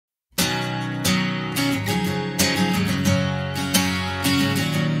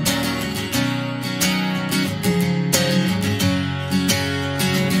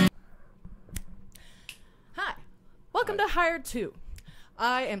hired two.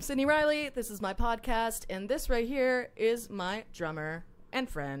 I am Sydney Riley. This is my podcast, and this right here is my drummer and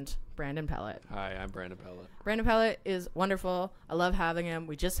friend, Brandon Pellatt. Hi, I'm Brandon Pellatt. Brandon Pellatt is wonderful. I love having him.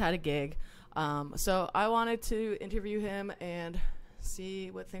 We just had a gig. So I wanted to interview him and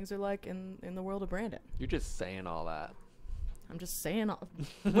see what things are like in the world of Brandon. You're just saying all that. I'm just saying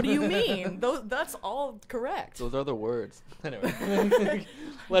what do you mean? That's all correct. Those are the words. Anyway,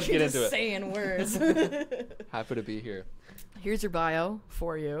 let's get into it. Saying words. Happy to be here. Here's your bio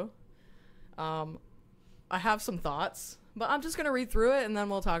for you. I have some thoughts, but I'm just going to read through it and then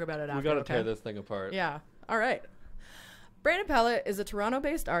we'll talk about it after. We got to tear this thing apart. Yeah. All right. Brandon Pellatt is a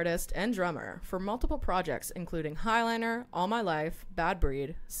Toronto-based artist and drummer for multiple projects, including Highliner, All My Life, Bad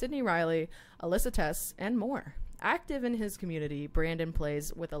Breed, Sydney Riley, Alyssa Tess, and more. Active in his community, Brandon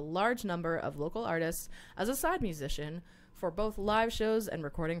plays with a large number of local artists as a side musician for both live shows and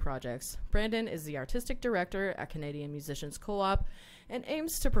recording projects. Brandon is the artistic director at Canadian Musicians Co-op and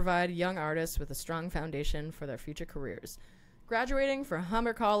aims to provide young artists with a strong foundation for their future careers. Graduating from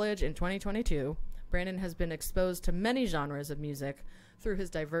Humber College in 2022, Brandon has been exposed to many genres of music through his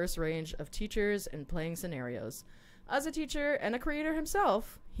diverse range of teachers and playing scenarios. As a teacher and a creator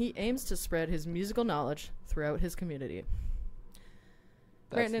himself, he aims to spread his musical knowledge throughout his community.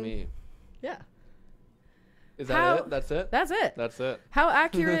 That's Brandon, me. Yeah. Is that it? That's it? That's it. That's it. How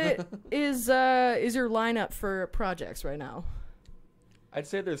accurate is your lineup for projects right now? I'd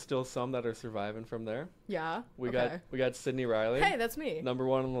say there's still some that are surviving from there. Yeah. We got Sydney Riley. Hey, that's me. Number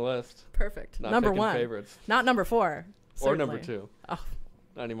 1 on the list. Perfect. Not Number picking 1. favorites. Not number 4. Certainly. Or number 2. Oh,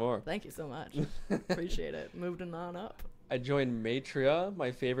 not anymore. thank you so much. Appreciate it. Moving on up. I joined Matria,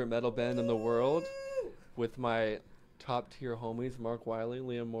 my favorite metal band in the world, with my top tier homies, Mark Wiley,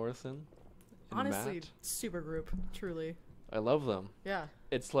 Liam Morrison, and Honestly, Matt. super group. Truly. I love them. Yeah.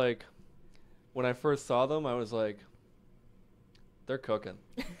 It's like, when I first saw them, I was like, they're cooking.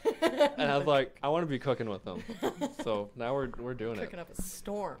 And I was like, I want to be cooking with them. So now we're doing it. Cooking up a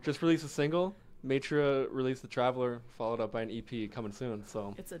storm. Just released a single. Matria released The Traveler, followed up by an EP coming soon.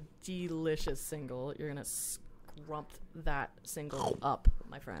 So It's a delicious single. You're going to scrump that single up,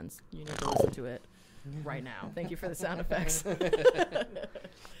 my friends. You need to listen to it right now. Thank you for the sound effects.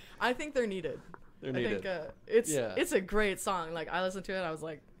 I think they're needed. they're needed. I think it's a great song. Like, I listened to it, I was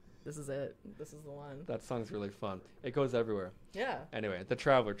like, this is it. This is the one. That song's really fun. It goes everywhere. Yeah. Anyway, The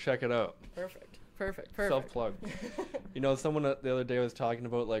Traveler, check it out. Perfect. Self-plug. You know, someone the other day was talking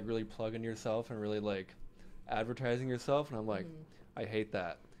about, like, really plugging yourself and really, like, advertising yourself. And I'm like, I hate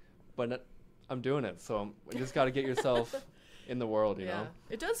that. But I'm doing it. So you just got to get yourself in the world, you know?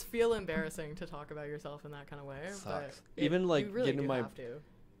 It does feel embarrassing to talk about yourself in that kind of way. Sucks. But Even, like, you really getting do my... have to.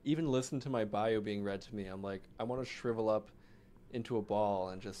 Even listen to my bio being read to me. I'm like, I want to shrivel up into a ball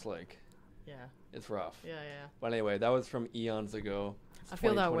and just, like... Yeah. It's rough. Yeah. But anyway, that was from eons ago. I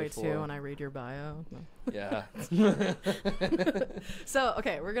feel that way too when I read your bio. Yeah. So,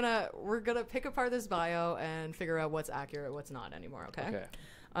 okay, we're gonna pick apart this bio and figure out what's accurate, what's not anymore, okay?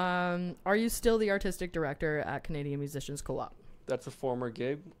 Are you still the artistic director at Canadian Musicians Co-op? That's a former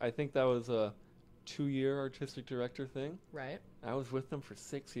gig. I think that was a 2-year artistic director thing. Right. I was with them for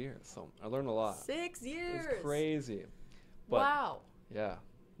 6 years, so I learned a lot. 6 years. It was crazy. But wow. Yeah.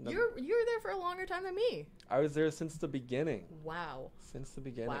 You were there for a longer time than me. I was there since the beginning. Wow. Since the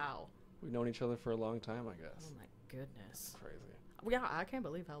beginning. Wow. We've known each other for a long time, I guess. Oh my goodness. Crazy. Yeah, I can't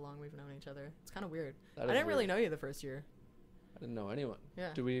believe how long we've known each other. It's kind of weird. I didn't really know you the first year. I didn't know anyone. Yeah.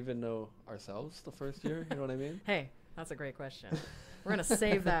 Do we even know ourselves the first year? You know what I mean? Hey, that's a great question. We're going to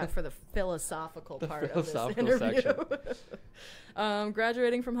save that for the philosophical part of this philosophical interview.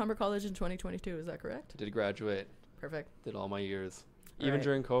 Graduating from Humber College in 2022, is that correct? Did graduate. Perfect. Did all my years. All Even right.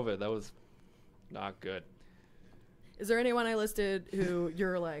 during COVID, that was not good. Is there anyone I listed who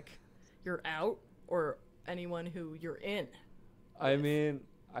you're like, you're out, or anyone who you're in? I mean,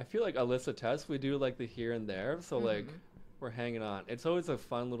 I feel like Alyssa Tess, we do like the here and there, so like we're hanging on. It's always a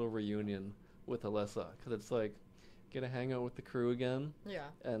fun little reunion with Alyssa because it's like get to hang out with the crew again. Yeah.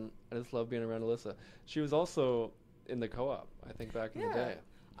 And I just love being around Alyssa. She was also in the co-op, I think, back in the day.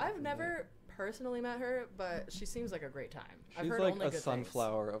 I've never personally met her, but she seems like a great time. I've She's heard like only a good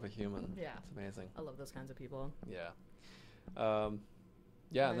sunflower of a human. Yeah. It's amazing. I love those kinds of people. Yeah.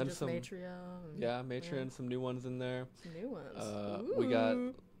 Yeah, and then just some Matria. Yeah, Matria and some new ones in there. Some new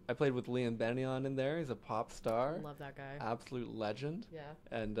ones. I played with Liam Bennion in there. He's a pop star. Love that guy. Absolute legend. Yeah.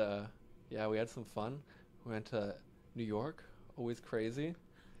 And yeah, we had some fun. We went to New York. Always crazy.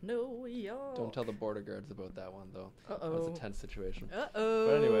 New York. Don't tell the border guards about that one though. Uh-oh. That was a tense situation. Uh-oh.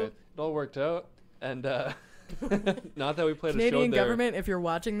 But anyway, it all worked out. And not that we played a show there. Canadian government, if you're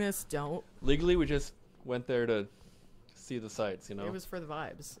watching this, don't. Legally, we just went there to see the sights, you know. It was for the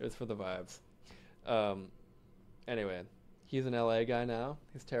vibes. It was for the vibes. Anyway, he's an LA guy now.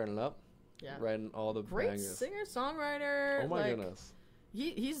 He's tearing it up. Yeah. Writing all the Great bangers. singer, songwriter. Oh my goodness.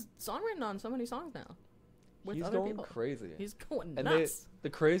 He's songwritten on so many songs now. With He's other going people. crazy. He's going And nuts. the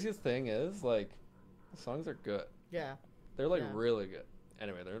craziest thing is, like, the songs are good. Yeah. They're, like, Yeah. really good.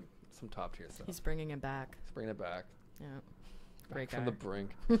 Anyway, they're some top tier stuff. He's bringing it back. He's bringing it back. Yeah. Back Great from guy. the brink.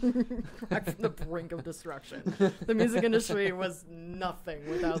 Back from the brink of destruction. The music industry was nothing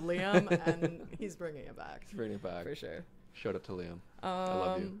without Liam, and he's bringing it back. He's bringing it back. For sure. Shout out to Liam. I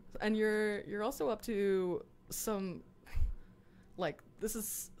love you. And you're also up to some, like, this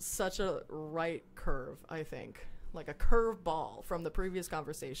is such a right curve, I think. Like a curve ball from the previous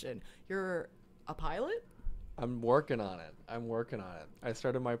conversation. You're a pilot? I'm working on it. I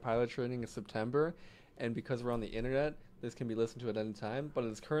started my pilot training in September, and because we're on the internet, this can be listened to at any time, but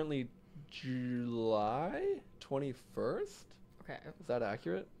it's currently July 21st? Okay. Is that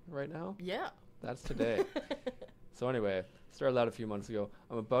accurate right now? Yeah. That's today. So anyway, started that a few months ago.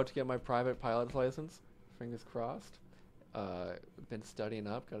 I'm about to get my private pilot's license. Fingers crossed. Been studying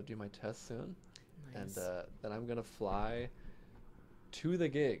up. Got to do my test soon. Nice. And then I'm going to fly to the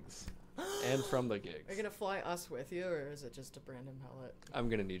gigs and from the gigs. Are you going to fly us with you, or is it just a Brandon Pellatt? I'm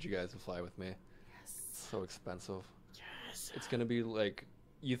going to need you guys to fly with me. Yes. It's so expensive. Yes. It's going to be like,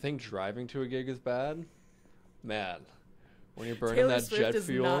 you think driving to a gig is bad? Man. When you're burning Taylor that Swift jet is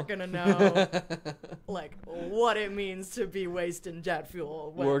fuel. not going to know like what it means to be wasting jet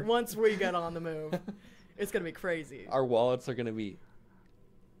fuel once we get on the move. It's going to be crazy. Our wallets are going to be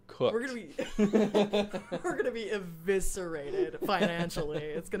cooked. We're gonna be eviscerated financially.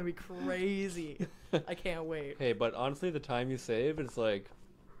 It's gonna be crazy. I can't wait. Hey, but honestly, the time you save is like,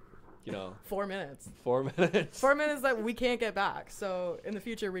 4 minutes. 4 minutes. 4 minutes that we can't get back. So in the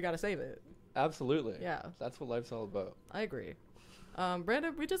future, we gotta save it. Absolutely. Yeah. That's what life's all about. I agree.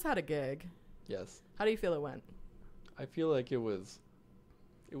 Brandon, we just had a gig. Yes. How do you feel it went? I feel like it was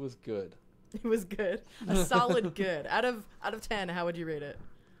good. It was good. A solid good. Out of 10, how would you rate it?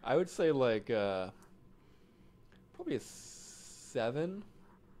 I would say like probably a 7.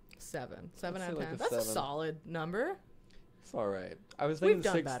 7 I'd out say of like 10. a That's a 7. solid number. It's all right. I was thinking We've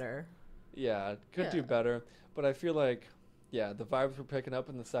done 6. better. Yeah, could do Yeah. better, but I feel like the vibes were picking up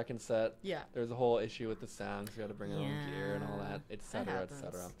in the second set. Yeah. There's a whole issue with the sound. You got to bring your own gear and all Yeah, that, etc., etc.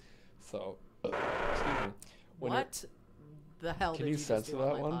 happens. So, excuse me. When What the hell Can did you you just censor do on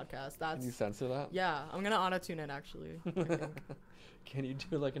that my one? podcast? Can you censor that? Yeah, I'm gonna auto-tune it actually. I think. Can you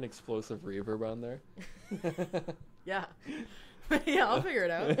do like an explosive reverb on there? Yeah. Yeah, I'll figure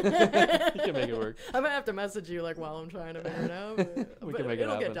it out. You can make it work. I might have to message you like while I'm trying to figure it out. We But can make it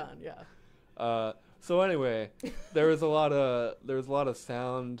it'll happen. get done. Yeah. So anyway, there was a lot of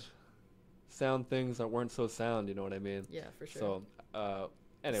sound things that weren't so sound. You know what I mean? Yeah, for sure. So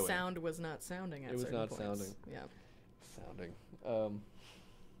anyway, Sound was not sounding at It was certain not points. sounding. Yeah.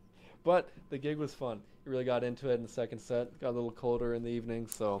 But the gig was fun. You really got into it in the second set. Got a little colder in the evening,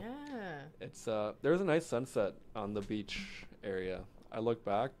 so Yeah. it's there was a nice sunset on the beach area. I looked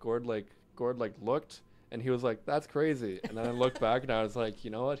back. Gord looked, and he was like, "That's crazy." And then I looked back, and I was like, "You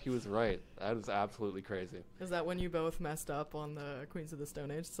know what? He was right. That is absolutely crazy." Is that when you both messed up on the Queens of the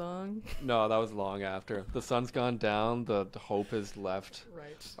Stone Age song? No, that was long after. The sun's gone down. The hope has left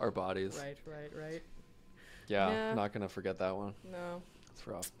Right. our bodies. Right. Yeah, not gonna forget that one. No, It's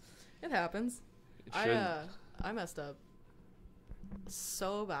rough. it happens. It shouldn't. I messed up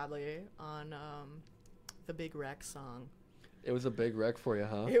so badly on the Big Wreck song. It was a big wreck for you,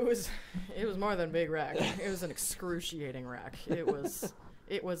 huh? It was more than big wreck. It was an excruciating wreck. It was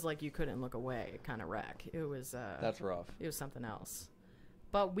like you couldn't look away kind of wreck. It was That's rough. it was something else.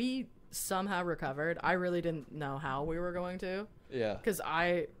 But we somehow recovered. I really didn't know how we were going to, Yeah. because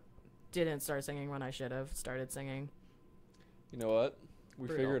I didn't start singing when I should have started singing. You know what? We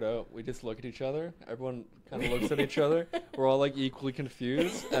Brutal. figured out. We just look at each other. Everyone kind of looks at each other. We're all like equally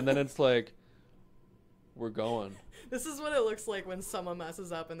confused, and then it's like, we're going. This is what it looks like when someone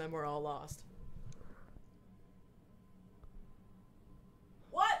messes up and then we're all lost.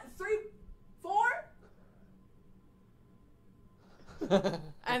 What? 3, 4?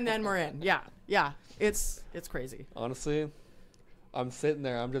 And then we're in. Yeah. It's crazy. Honestly, I'm sitting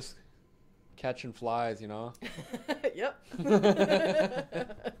there. I'm just catching flies, you know? Yep.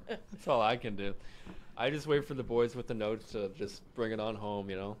 That's all I can do. I just wait for the boys with the notes to just bring it on home,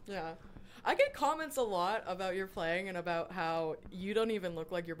 you know? Yeah. I get comments a lot about your playing and about how you don't even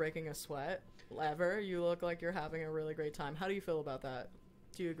look like you're breaking a sweat ever. You look like you're having a really great time. How do you feel about that?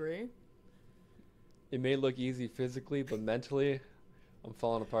 Do you agree? It may look easy physically, but mentally, I'm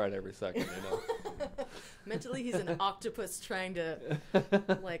falling apart every second, you know? Mentally, he's an octopus trying to,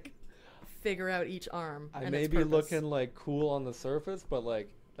 like, figure out each arm. I and may its be purpose. looking like cool on the surface, but like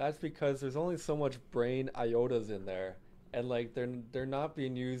that's because there's only so much brain iotas in there, and like they're not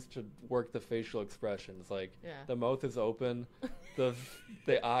being used to work the facial expressions. Like Yeah. the mouth is open,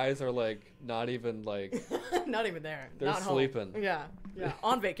 the eyes are like not even like Not even there. they're Not home. sleeping. Yeah. Yeah.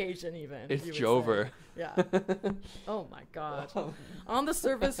 On vacation, even. It's you would Jover. say. Yeah. Oh my God. On the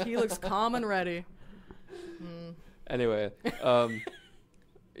surface, he looks calm and ready. Mm. Anyway,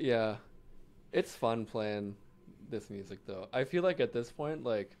 yeah, it's fun playing this music though. I feel like at this point,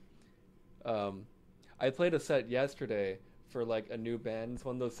 like, I played a set yesterday for like a new band. It's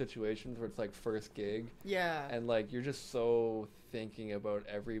one of those situations where it's like first gig, Yeah. and like you're just so thinking about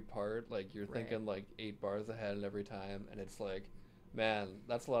every part. Like you're Right. thinking like 8 bars ahead every time, and it's like, man,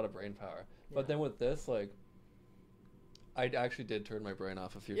 that's a lot of brain power. Yeah. But then with this, like, I actually did turn my brain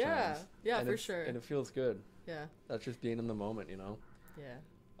off a few Yeah. times. Yeah, and for it's- sure. And it feels good. Yeah. That's just being in the moment, you know? Yeah.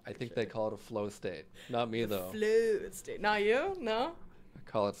 I think sure. they call it a flow state. Not me, The though. flow state. Not you? No? I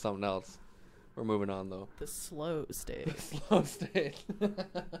call it something else. We're moving on, though. The slow state. The slow state.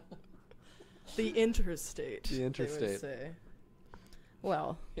 The interstate. The they would interstate. say.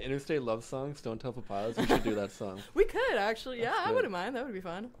 Well, Interstate love songs, Stone Temple Pilots. We should do that song. we could actually. Yeah, That's I good. wouldn't mind. That would be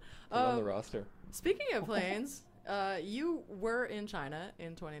fun. Put it on the roster. Speaking of planes, you were in China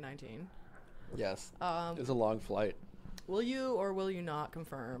in 2019. Yes. It Um, was a long flight. will you or will you not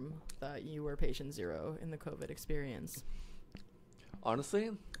confirm that you were patient zero in the COVID experience?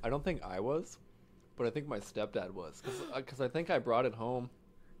 Honestly, I don't think I was, but I think my stepdad was. Because I think I brought it home,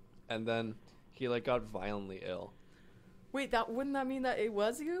 and then he, like, got violently ill. Wait, wouldn't that mean that it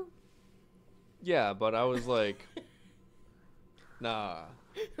was you? Yeah, but I was like, nah.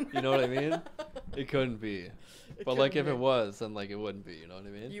 You know what I mean? It couldn't be. But, like, if it was, then, like, it wouldn't be. You know what I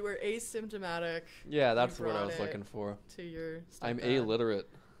mean? You were asymptomatic Yeah, that's what I brought was it looking for. to your I'm stepdad. illiterate.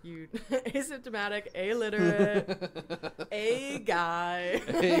 You asymptomatic, illiterate, a guy.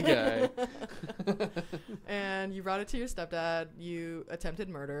 A guy. And you brought it to your stepdad. You attempted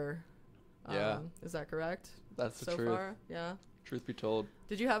murder. Yeah. Is that correct? That's the So truth. far, yeah. Truth be told.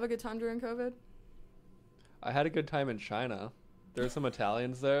 Did you have a good time during COVID? I had a good time in China. There were some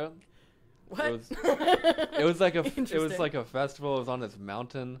Italians there. What? It was like a Interesting. festival. It was on this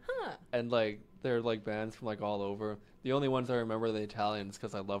mountain, Huh. and like they're like bands from like all over. The only ones I remember are the Italians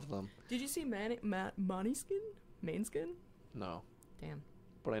because I love them. Did you see Maneskin? Mainskin? No, Damn.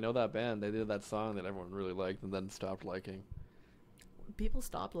 but I know that band. They did that song that everyone really liked and then stopped liking. People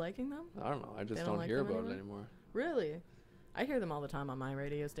stopped liking them? I don't know. I just They don't don't like hear them about it anymore? anymore. Really? I hear them all the time on my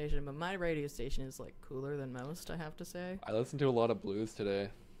radio station, but my radio station is like cooler than most, I have to say. I listened to a lot of blues today,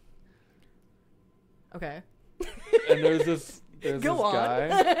 Okay. and there's this Go on.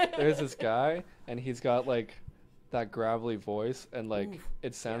 guy. There's this guy, and he's got like that gravelly voice, and like Oof,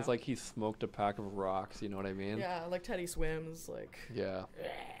 it sounds yeah. like he smoked a pack of rocks. You know what I mean? Yeah, like Teddy Swims, like. Yeah.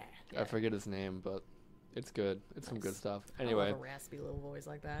 Yeah. I forget his name, but it's good. It's some good Nice. stuff. I Anyway, love a raspy little voice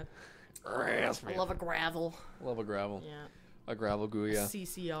like that. raspy. I love a gravel. Love a gravel. Yeah. A gravel gooya.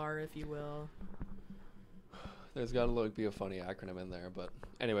 CCR, if you will. There's got to be a funny acronym in there, but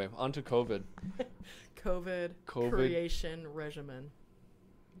anyway, on to COVID. COVID creation regimen.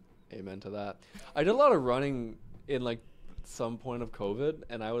 Amen to that. I did a lot of running in like some point of COVID,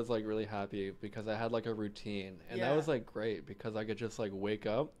 and I was like really happy because I had like a routine, and that Yeah. was like great because I could just like wake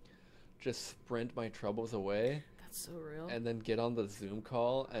up, just sprint my troubles away, That's so real. and then get on the Zoom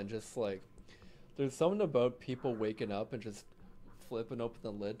call and just like, there's something about people waking up and just flipping open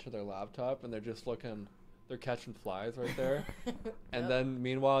the lid to their laptop and they're just looking, they're catching flies right there. And Yep. then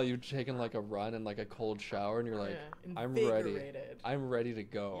meanwhile you've taken like a run and like a cold shower and you're like, Yeah, I'm ready. invigorated. I'm ready to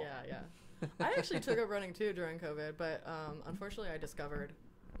go. Yeah, yeah. I actually took up running too during COVID, but unfortunately I discovered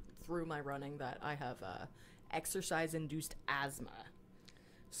through my running that I have exercise-induced asthma.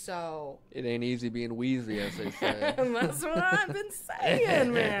 So It ain't easy being wheezy, as they say. that's what I've been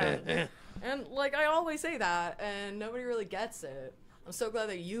saying, man. And like I always say that, and nobody really gets it. I'm so glad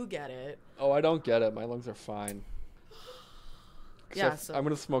that you get it. Oh, I don't get it. My lungs are fine. Yeah, Except so I'm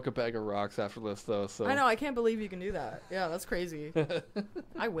gonna smoke a bag of rocks after this, though. So I know, I can't believe you can do that. Yeah, that's crazy.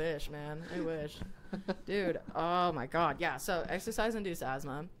 I wish, man. I wish. Dude, oh my god. Yeah, so exercise-induced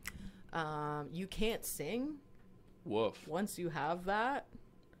asthma. You can't sing Woof. once you have that.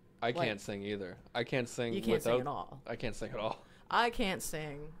 I like- can't sing either. I can't sing You can't without. sing at all. I can't sing at all. I can't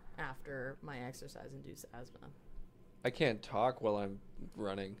sing after my exercise-induced asthma. I can't talk while I'm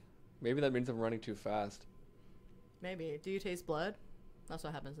running. Maybe that means I'm running too fast. Maybe. Do you taste blood? That's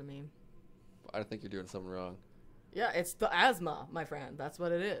what happens to me. I think you're doing something wrong. Yeah, it's the asthma, my friend. That's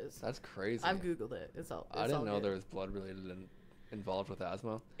what it is. That's crazy. I've Googled it. It's all. I didn't know good. there was blood related and involved with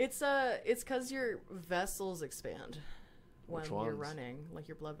asthma. It's because your vessels expand when Which you're ones? running, like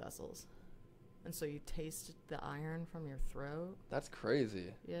your blood vessels, and so you taste the iron from your throat. That's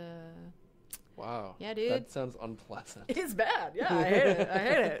crazy. Yeah. Wow. Yeah, dude. That sounds unpleasant. It's bad. Yeah, I hate it. I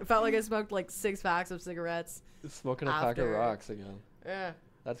hate it. It felt like I smoked like 6 packs of cigarettes. Smoking a pack of After- rocks again. Yeah,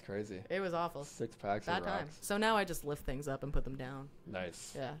 That's crazy. it was awful. 6 packs Bad of time. rocks. So now I just lift things up and put them down.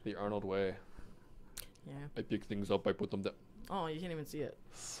 Nice. Yeah. The Arnold way. Yeah. I pick things up, I put them down. Oh, you can't even see it.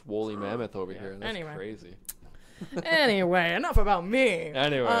 Swoley mammoth over Yeah. here. That's Anyway. crazy. Anyway, enough about me.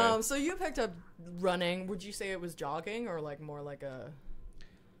 Anyway. So you picked up running. Would you say it was jogging or like more like a?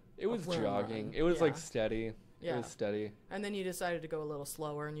 It was run. jogging. It was like Yeah. steady. It Yeah. was steady. And then you decided to go a little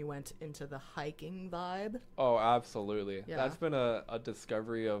slower and you went into the hiking vibe. Oh, absolutely. Yeah. That's been a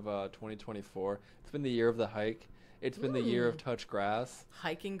discovery of 2024. It's been the year of the hike. It's been the year of touch grass.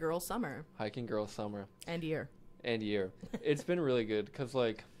 Hiking girl summer Hiking girl summer. and year. And year. It's been really good because,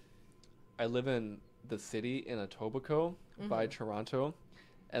 like, I live in the city in Etobicoke by Toronto.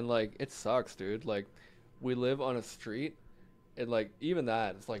 And, like, it sucks, dude. Like, we live on a street. And, like, even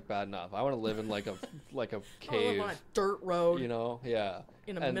that is, like, bad enough. I want to live in, like, a like a I cave. live on a dirt road You know? Yeah.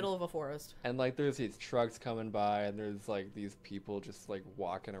 in the and- middle of a forest. And like there's these trucks coming by and there's like these people just like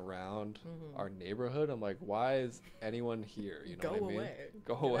walking around our neighborhood. I'm like, why is anyone here? You know Go what I mean? away.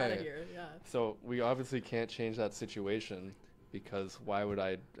 Go Get away. Out of here. Yeah. So we obviously can't change that situation because why would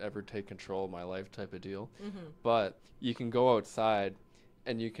I ever take control of my life type of deal? But you can go outside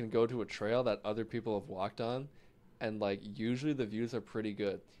and you can go to a trail that other people have walked on and like usually the views are pretty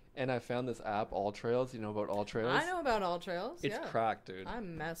good. And I found this app, All Trails. You know about All Trails? I know about All Trails. It's yeah. cracked, dude. I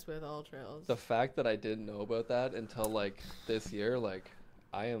mess with All Trails. The fact that I didn't know about that until like this year, like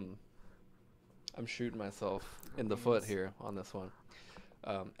I'm shooting myself in the foot here on this one.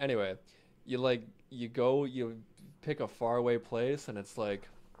 Anyway, you pick a faraway place and it's like,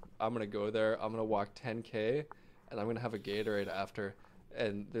 I'm going to go there. I'm going to walk 10K and I'm going to have a Gatorade after.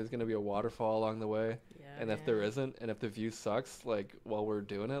 And there's going to be a waterfall along the way. Yeah, And if there isn't, and if the view sucks, like while we're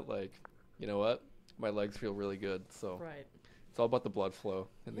doing it, like, you know what? My legs feel really good. So Right. it's all about the blood flow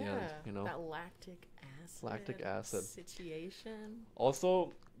in the end, you know? That lactic acid. Lactic acid. Situation.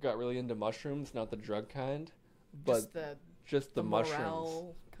 Also got really into mushrooms, not the drug kind, but Just the mushrooms.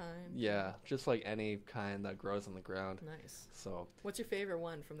 morel kind. Yeah, just like any kind that grows on the ground. Nice. So What's your favorite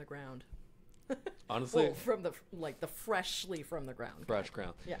one from the ground? honestly, Well, from the freshly from the ground. fresh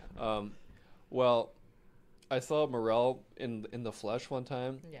ground. Yeah. Well, I saw morel in the flesh one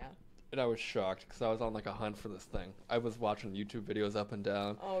time, Yeah. and I was shocked because I was on like a hunt for this thing. I was watching YouTube videos up and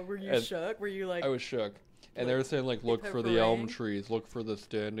down. Oh, were you And shook? Were you like? I was shook, and they like, were saying like, look for the pepperoni? elm trees, look for the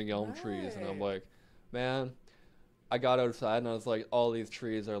standing elm trees, and I'm Right. like, man, I got outside and I was like, all these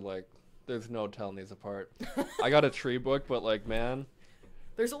trees are like, there's no telling these apart. I got a tree book, but like, man,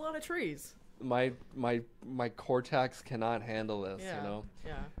 There's a lot of trees. my cortex cannot handle this, Yeah. you know.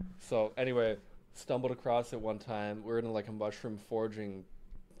 Yeah. So anyway, stumbled across it one time. We're in like a mushroom foraging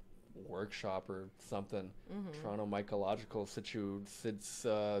workshop or something. Toronto mycological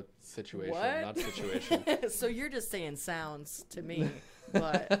situation, What? not situation. So you're just saying sounds to me,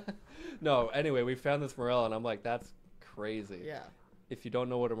 but No, anyway, we found this morel and I'm like, that's crazy. yeah. If you don't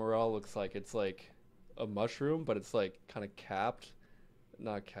know what a morel looks like, it's like a mushroom, but it's like kind of capped.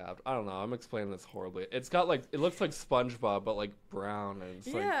 Not capped. I don't know. I'm explaining this horribly. It's got like, it looks like SpongeBob, but like brown, and it's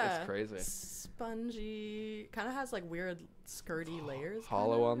like, it's crazy. Spongy. Kind of has like weird skirty layers.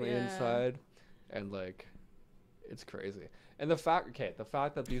 Hollow kinda. on the Yeah. inside, and like, it's crazy. And the fact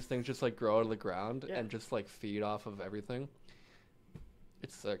that these things just like grow out of the ground Yeah. and just like feed off of everything,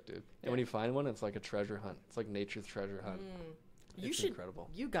 it's sick, dude. And Yeah. when you find one, it's like a treasure hunt. It's like nature's treasure hunt. You It's should. incredible.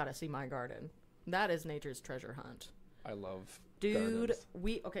 You gotta see my garden. That is nature's treasure hunt. I love Dude,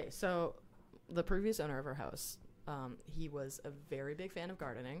 gardens. so the previous owner of our house, he was a very big fan of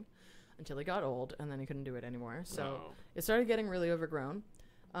gardening until he got old and then he couldn't do it anymore. So No. it started getting really overgrown.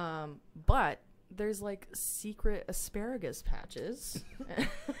 But there's like secret asparagus patches.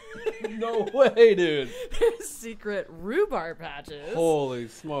 No way, dude. There's secret rhubarb patches. Holy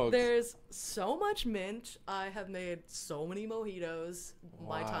smokes. There's so much mint. I have made so many mojitos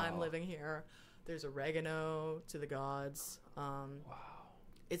my time Wow. living here. There's oregano to the gods. Wow.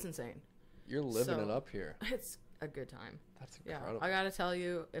 It's insane. You're living So- it up here. It's a good time. That's Yeah, incredible. I gotta tell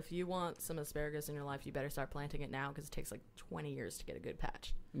you, if you want some asparagus in your life, you better start planting it now because it takes like 20 years to get a good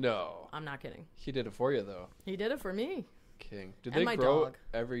patch. No. I'm not kidding. He did it for you, though. He did it for me King. Did And they my grow dog.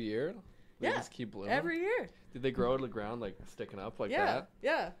 every year? They Yeah, just keep blooming? every year. Did they grow out of the ground, like, sticking up like Yeah, that?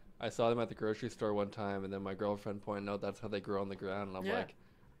 yeah. I saw them at the grocery store one time, and then my girlfriend pointed out that's how they grow on the ground, and I'm like,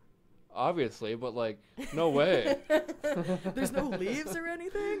 obviously, but like, no way. There's no leaves or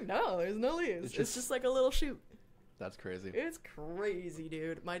anything? No, there's no leaves. It's just like a little shoot. That's crazy. It's crazy,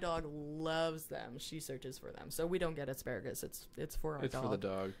 dude. My dog loves them. She searches for them. So we don't get asparagus. It's for our dog. It's for the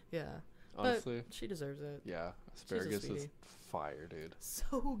dog. Yeah. Honestly. But she deserves it. Yeah. Asparagus is fire, dude.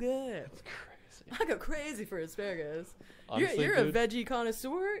 So good. It's crazy. I go crazy for asparagus. Honestly, you're a veggie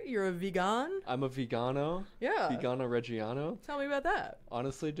connoisseur? You're a vegan? I'm a vegano. Yeah. Vegano Reggiano. Tell me about that.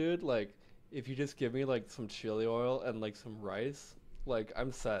 Honestly, dude, like, if you just give me, like, some chili oil and, like, some rice, like,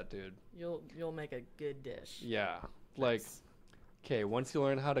 I'm set, dude. You'll make a good dish. Yeah. Like, okay, once you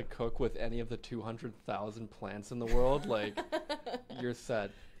learn how to cook with any of the 200,000 plants in the world, like, you're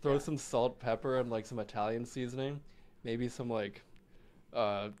set. Throw some salt, pepper, and, like, some Italian seasoning. Maybe some, like,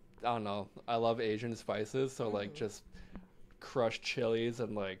 I don't know. I love Asian spices, so, like, just crushed chilies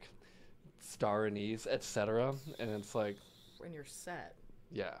and, like, star anise, etc. And it's, like... When you're set.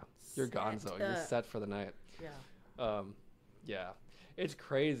 Yeah. You're gonzo. You're set for the night. Yeah. Yeah. It's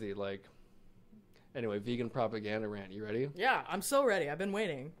crazy, like... Anyway, vegan propaganda rant. You ready? Yeah, I'm so ready. I've been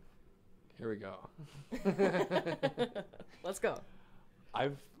waiting. Here we go. Let's go.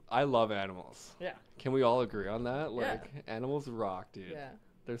 I love animals. Yeah. Can we all agree on that? Like, animals rock, dude. Yeah.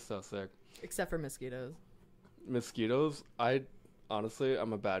 They're so sick. Except for mosquitoes. Mosquitoes, honestly,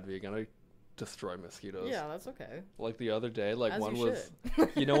 I'm a bad vegan. I destroy mosquitoes. Yeah, that's okay. Like the other day, like As one you was, should.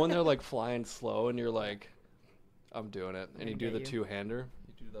 you know when they're like flying slow and you're like, I'm doing it. And you do the you. two-hander.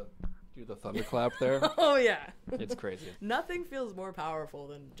 You do the thunderclap there. Oh, yeah. It's crazy. Nothing feels more powerful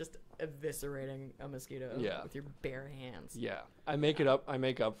than just eviscerating a mosquito with your bare hands. Yeah. I make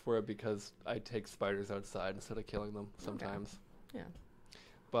up for it because I take spiders outside instead of killing them sometimes. Okay. Yeah.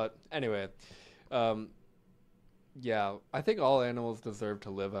 But anyway, yeah, I think all animals deserve to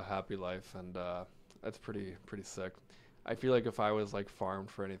live a happy life, and that's pretty sick. I feel like if I was like farmed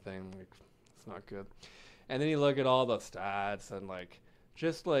for anything, like, it's not good. And then you look at all the stats and like,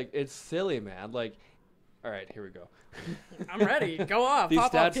 just like, it's silly, man. Like, all right, here we go. I'm ready. Go off. These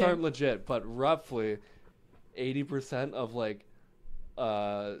Pop stats off, aren't legit, but roughly 80% of like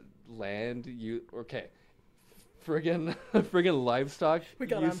land friggin' livestock we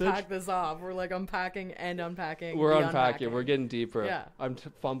gotta usage. unpack this off. We're like unpacking and unpacking. We're unpacking. We're getting deeper. Yeah. I'm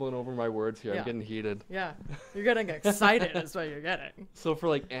fumbling over my words here. I'm getting heated. Yeah. You're getting excited is what you're getting. So for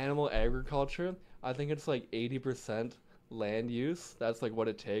like animal agriculture, I think it's like 80% land use. That's like what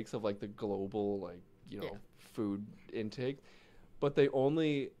it takes of like the global like, food intake. But they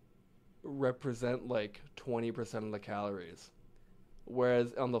only represent like 20% of the calories.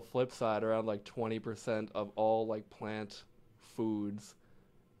 Whereas on the flip side, around like 20% of all like plant foods,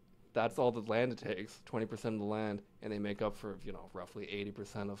 that's all the land it takes, 20% of the land, and they make up for, roughly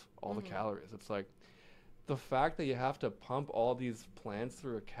 80% of all the calories. It's like the fact that you have to pump all these plants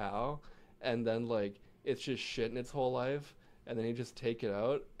through a cow and then like it's just shit in its whole life and then you just take it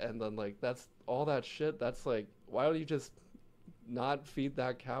out and then like that's all that shit. That's like, why don't you just not feed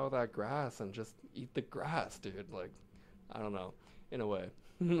that cow that grass and just eat the grass, dude? Like, I don't know. In a way.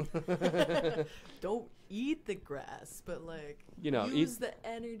 Don't eat the grass, but like use the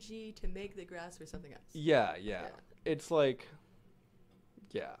energy to make the grass for something else. Yeah. It's like,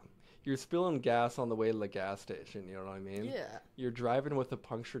 you're spilling gas on the way to the gas station, you know what I mean? Yeah. You're driving with a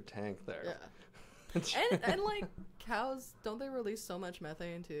punctured tank there. Yeah. and like cows, don't they release so much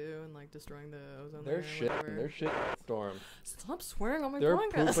methane too, and like destroying the ozone layer? They're shit storm. Stop swearing on my They're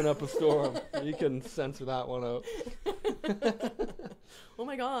podcast. pooping up a storm. You can censor that one out. Oh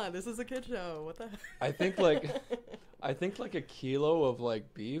my god, this is a kid show. What the heck? I think like a kilo of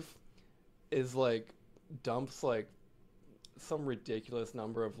like beef is like dumps like some ridiculous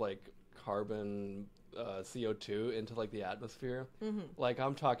number of like carbon CO2 into like the atmosphere. Like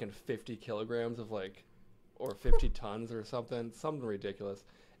I'm talking 50 kilograms of like, or 50 tons or something ridiculous.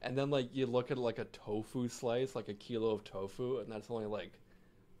 And then like you look at like a tofu slice, like a kilo of tofu, and that's only like,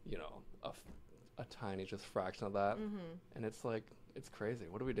 a tiny just fraction of that. And it's like, it's crazy.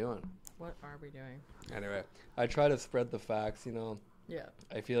 What are we doing? What are we doing? Anyway, I try to spread the facts, Yeah.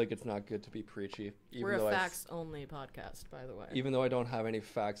 I feel like it's not good to be preachy. We're a facts-only podcast, by the way. Even though I don't have any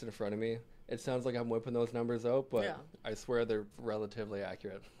facts in front of me, it sounds like I'm whipping those numbers out, but I swear they're relatively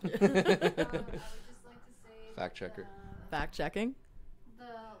accurate. I would just like to say Fact checker. Fact checking? The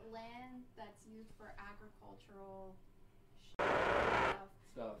land that's used for agricultural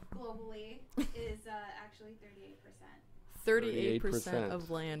stuff globally is actually 38%. 38% of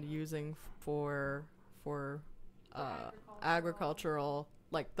land using for agricultural,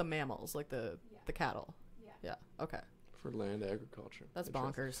 like the mammals, like the cattle. Yeah. Okay. for land agriculture. That's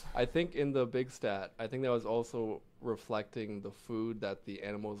Interesting. bonkers. I think in the big stat, I think that was also reflecting the food that the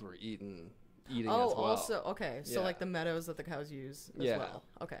animals were eating as well. Also, okay. So Yeah. like the meadows that the cows use as Yeah. well.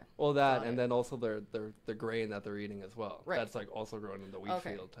 Okay. Well, that Got and it. then also the grain that they're eating as well. Right. That's like also grown in the wheat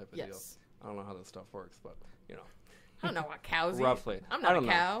Okay. field type of Yes. deal. I don't know how this stuff works, but you know, I don't know what cows eat. roughly. I'm I not a don't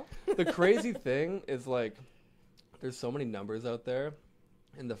know. cow. The crazy thing is like, there's so many numbers out there,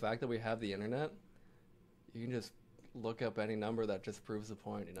 and the fact that we have the internet, you can just look up any number that just proves the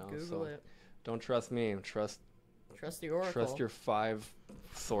point. You know, Google so it. don't trust me. Trust Trust the oracle. Trust your 5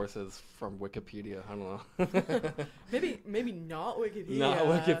 sources from Wikipedia. I don't know. maybe not Wikipedia. Not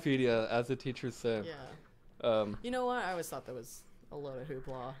Wikipedia, as the teachers say. Yeah. You know what? I always thought that was a load of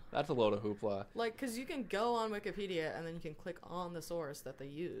hoopla. That's a load of hoopla. Like, because you can go on Wikipedia and then you can click on the source that they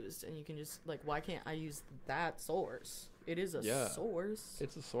used, and you can just, like, why can't I use that source? It is a source.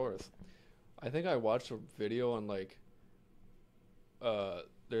 It's a source. I think I watched a video on, like,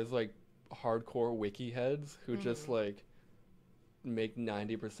 there's, like, hardcore wiki heads who just, like, make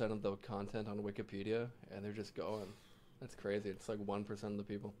 90% of the content on Wikipedia, and they're just going. That's crazy. It's, like, 1% of the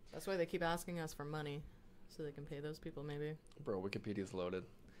people. That's why they keep asking us for money, so they can pay those people, maybe. Bro, Wikipedia's loaded.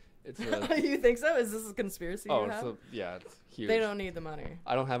 It's You think so? Is this a conspiracy you have? It's huge. They don't need the money.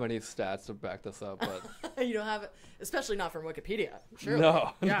 I don't have any stats to back this up, but You don't have it, especially not from Wikipedia. Surely.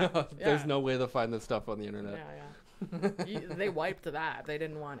 no, Yeah. no, Yeah. there's no way to find this stuff on the internet. Yeah. They wiped that. They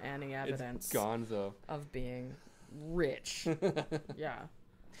didn't want any evidence It's gonzo. of being rich. Yeah.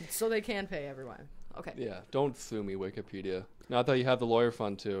 So they can pay everyone. Okay. Yeah, don't sue me, Wikipedia. Not that you have the lawyer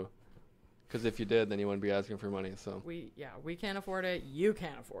fund too, because if you did, then you wouldn't be asking for money. So We can't afford it. You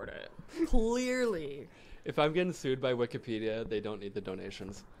can't afford it. Clearly. if I'm getting sued by Wikipedia, they don't need the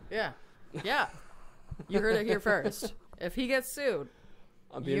donations. Yeah. Yeah. You heard it here first. If he gets sued,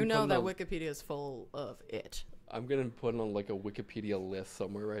 you know that Wikipedia is full of it. I'm gonna put on like a Wikipedia list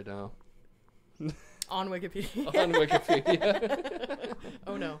somewhere right now. On Wikipedia. On Wikipedia.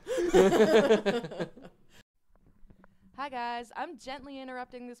 Oh no. Hi guys, I'm gently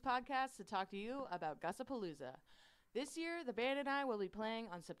interrupting this podcast to talk to you about Gussapolooza. This year, the band and I will be playing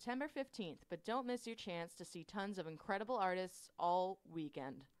on September 15th, but don't miss your chance to see tons of incredible artists all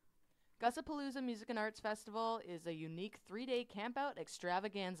weekend. Gussapolooza Music and Arts Festival is a unique 3-day campout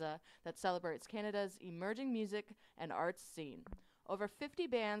extravaganza that celebrates Canada's emerging music and arts scene. Over 50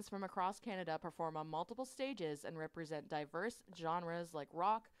 bands from across Canada perform on multiple stages and represent diverse genres like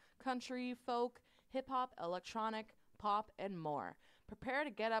rock, country, folk, hip-hop, electronic, pop, and more. Prepare to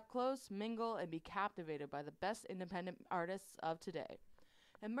get up close, mingle, and be captivated by the best independent artists of today.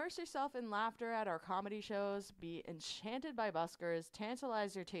 Immerse yourself in laughter at our comedy shows, be enchanted by buskers,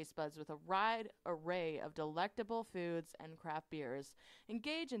 tantalize your taste buds with a wide array of delectable foods and craft beers,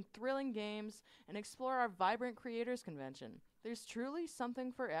 engage in thrilling games, and explore our vibrant creators convention. There's truly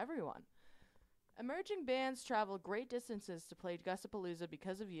something for everyone. Emerging bands travel great distances to play Gussapolooza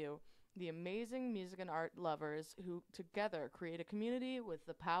because of you, the amazing music and art lovers who together create a community with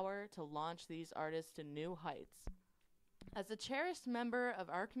the power to launch these artists to new heights. As a cherished member of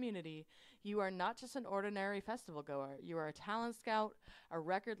our community, you are not just an ordinary festival goer. You are a talent scout, a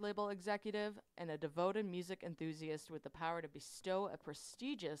record label executive, and a devoted music enthusiast with the power to bestow a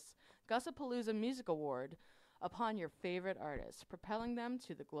prestigious Gussapolooza Music Award upon your favorite artists, propelling them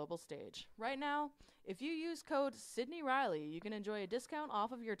to the global stage. Right now, if you use code Sydney Riley, you can enjoy a discount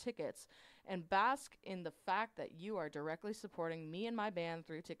off of your tickets and bask in the fact that you are directly supporting me and my band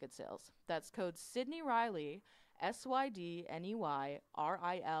through ticket sales. That's code Sydney Riley, SYDNEYRILEY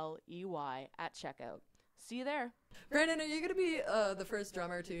at checkout. See you there. Brandon, are you going to be the first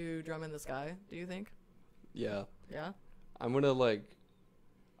drummer to Drum in the Sky, do you think? Yeah. Yeah? I'm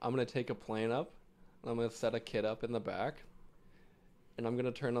gonna take a plane up, and I'm gonna set a kid up in the back, and I'm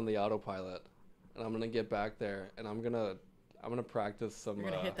gonna turn on the autopilot, and I'm gonna get back there, and I'm gonna practice some. You're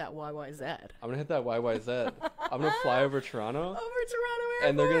going to hit that YYZ. I'm gonna hit that YYZ. I'm gonna fly over Toronto. Over Toronto Airport.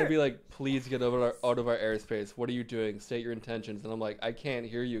 And they're gonna be like, "Please get out of our airspace. What are you doing? State your intentions." And I'm like, "I can't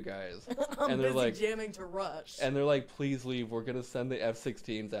hear you guys." I'm and they're busy like, jamming to Rush. And they're like, "Please leave. We're gonna send the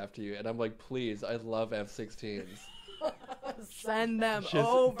F-16s after you." And I'm like, "Please, I love F-16s. Send them Just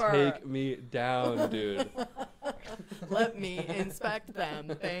over. take me down, dude." Let me inspect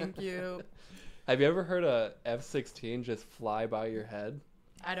them. Thank you. Have you ever heard a F-16 just fly by your head?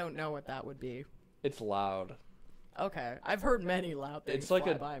 I don't know what that would be. It's loud. Okay, I've heard many loud things It's like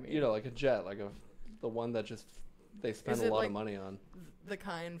fly by me. like a jet, the one that just they spend Is a it lot like of money on. the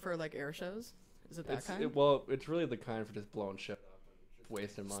kind for like air shows? Is it that kind? It's really the kind for just blowing shit up, and just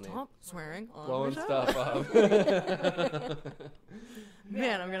wasting money. Stop swearing on Blowing the show. stuff up.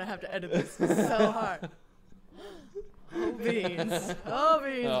 Man, I'm gonna have to edit this so hard. beans. Oh,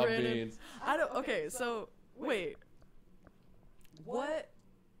 beans, Oh, Brandon. beans. I don't. Okay, so wait.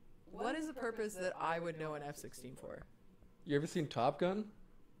 What is the purpose that I would know an F-16 for? You ever seen Top Gun?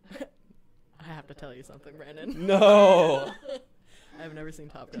 I have to tell you something, Brandon. No. I've never seen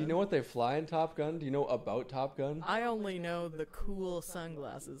Top Gun. Do you know what they fly in Top Gun? Do you know about Top Gun? I only know the cool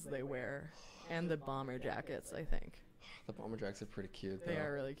sunglasses they wear and the bomber jackets, I think. The bomber jacks are pretty cute, though. They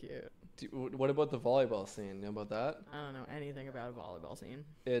are really cute. What about the volleyball scene? You know about that? I don't know anything about a volleyball scene.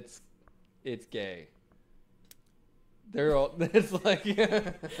 It's gay. They're all. It's like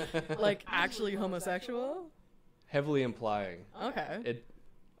Like actually homosexual? heavily implying. Okay.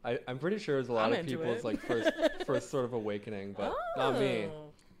 I'm pretty sure it's a lot I'm of into people's it. like first sort of awakening, but not me.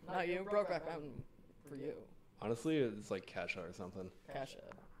 Oh. Not you. Brokeback Mountain for you. Honestly, it's like Kesha or something. Kesha.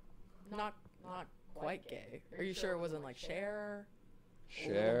 Not quite gay. Are you sure it wasn't like Cher? A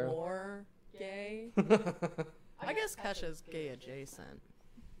Cher. little more gay? I guess Kesha's gay adjacent.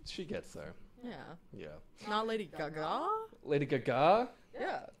 She gets there. Yeah. Yeah. Not Lady Gaga? Lady Gaga?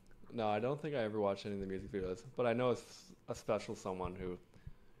 Yeah. No, I don't think I ever watched any of the music videos, but I know a special someone who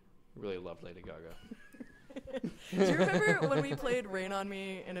really loved Lady Gaga. Do you remember when we played Rain on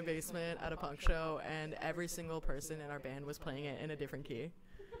Me in a basement at a punk show and every single person in our band was playing it in a different key?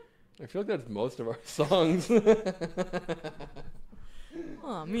 I feel like that's most of our songs.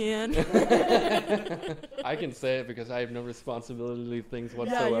 Oh man. I can say it because I have no responsibility things Yeah,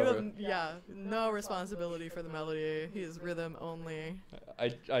 whatsoever. no responsibility for the melody. He's rhythm only.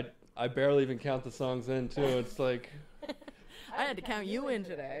 I barely even count the songs in too. It's like I had to count you in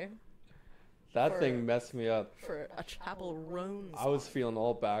today that For- thing messed me up. for a Chapel Roan I was song. feeling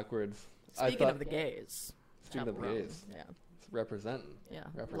all backwards. Speaking of the gays. Speaking of the Chapel Roan, gays, Yeah. representing. Yeah.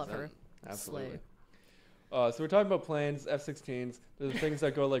 Representing. Love her. Absolutely. Slay. So we're talking about planes, F-16s. There's things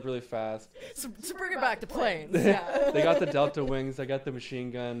that go like really fast. So bring it back to planes. Yeah. They got the Delta wings. They got the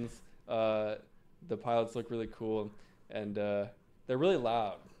machine guns. The pilots look really cool, and they're really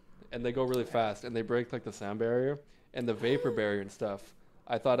loud, and they go really fast, and they break like the sound barrier and the vapor barrier and stuff.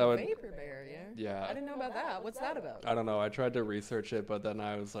 I thought I would. Vapor barrier. Yeah. I didn't know about that. What's that about? I don't know. I tried to research it, but then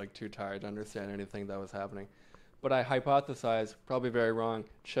I was like too tired to understand anything that was happening. But I hypothesized, probably very wrong.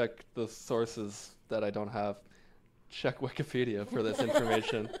 Check the sources that I don't have. Check Wikipedia for this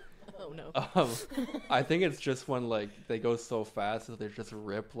information. Oh no. I think it's just when like they go so fast that they just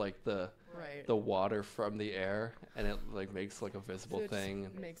rip like the water from the air, and it like makes like a visible So it just thing.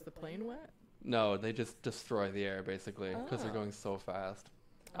 makes the plane wet. No, they just destroy the air basically because they're Oh. going so fast.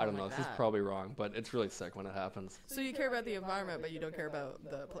 I I don't don't know. like This is that. probably wrong, but it's really sick when it happens. So you care about the environment, but you don't care about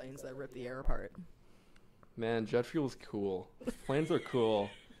the planes that rip the air apart. Man, jet fuel's cool. Planes are cool.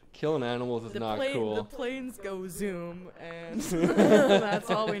 Killing animals is not The cool. planes go zoom, and that's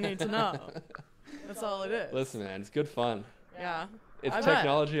all we need to know. That's all it is. Listen, man, it's good fun. Yeah. It's I bet.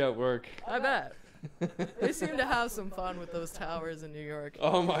 technology at work. I bet. They seem to have some fun with those towers in New York.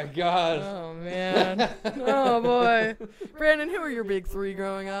 Oh my god. Oh man. Oh boy. Brandon, who were your big three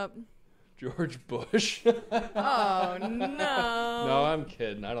growing up? George Bush. Oh no. No, I'm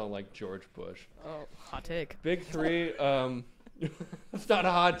kidding. I don't like George Bush. Oh, hot take. Big three, it's not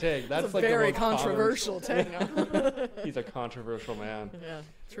a hot take. That's It's a like very the most controversial take. He's a controversial man. Yeah,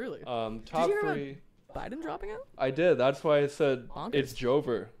 truly. Top you hear about three. Biden dropping out? I did. That's why I said Bonkers. it's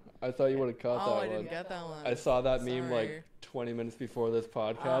Jover. I thought you would have caught Oh, that I one. didn't get that one. I saw that meme Sorry. like 20 minutes before this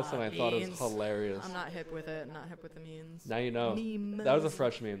podcast, and I thought it was memes. hilarious. I'm not hip with it. Not hip with the memes. Now you know. Memes. That was a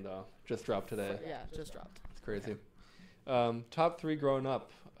fresh meme though. Just dropped today. Yeah, just dropped. It's crazy. Top three growing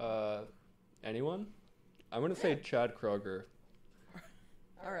up. Anyone? I'm gonna say Chad Kroger.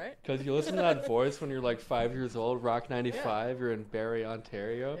 All right. Because you listen to that voice when you're like 5 years old, Rock 95, you're in Barrie,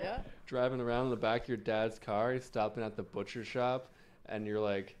 Ontario, Yeah. driving around in the back of your dad's car, he's stopping at the butcher shop, and you're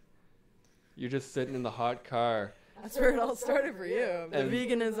like, you're just sitting in the hot car. That's where it all started for you. The And-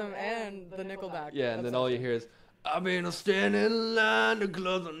 veganism and the Nickelback. Yeah, and then all you hear is, I've been standing in line, the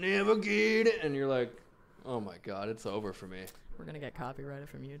clubs will never get it. And you're like, oh my god, it's over for me. We're going to get copyrighted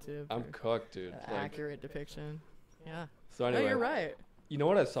from YouTube. I'm for cooked, dude. Like, accurate depiction. Yeah. so anyway, No, you're right. you know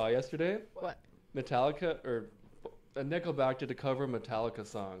what I saw yesterday? What? Metallica, or Nickelback did a cover of a Metallica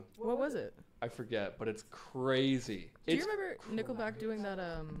song. What was it? I forget, but it's crazy. Do you It's remember Nickelback doing that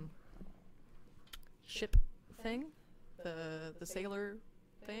ship thing? The sailor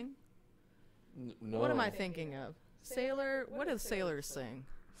thing? No. What am I thinking of? Sailor? What do sailors sing?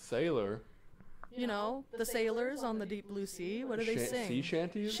 Sailor? You know, the sailors on the deep blue sea. What do they sing? Sea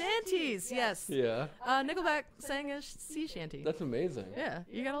shanties? Shanties, yes. Yeah. Nickelback sang a sea shanty. That's amazing. Yeah,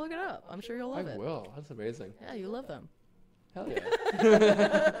 you gotta look it up. I'm sure you'll I love it. will. That's amazing. Yeah, you love them. Hell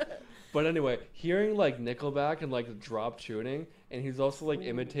yeah. But anyway, hearing like Nickelback and like the drop tuning, and he's also like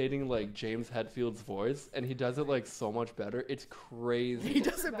imitating like James Hetfield's voice, and he does it like so much better. It's crazy. He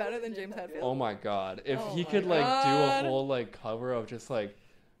does it better than James Hetfield. Oh my god! If Oh he my could like do a God. whole like cover of just like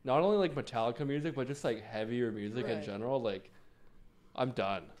not only like Metallica music, but just like heavier music in Right. general, like I'm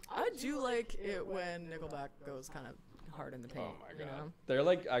done. I do like it when Nickelback goes kind of hard in the paint. Oh my You god! know? They're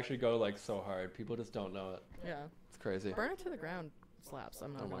like actually go like so hard. People just don't know it. Yeah. It's crazy. Burn It to the Ground slaps.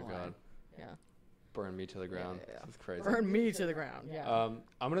 I'm not Oh my gonna lie. god! Yeah. Burn me to the ground. yeah. This is crazy. Burn me to the ground. Yeah.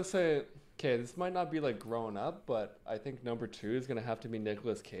 I'm gonna say, okay, this might not be like growing up, but I think number 2 is gonna have to be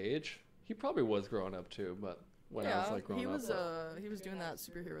Nicolas Cage. He probably was growing up too, but when I was like growing he was up, he was doing that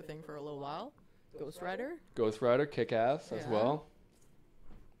superhero thing for a little while. Ghost Rider. Ghost Rider, Kick Ass as Yeah. well.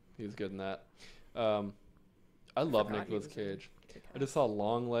 He was good in that. I love forgot he Nicolas was in Cage. I just saw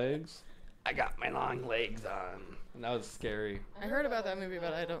Long Legs. I got my long legs on, and that was scary. I heard about that movie,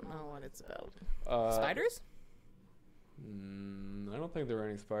 but I don't know what it's about. Uh, Spiders? I don't think there were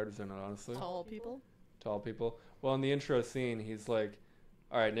any spiders in it, honestly. Tall people? Tall people. Well, in the intro scene, he's like,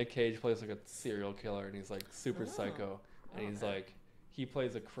 all right, Nick Cage plays like a serial killer, and he's like super psycho, and he's Okay. like, he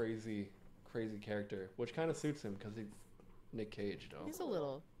plays a crazy character, which kind of suits him because he's Nick Cage, you know. He's a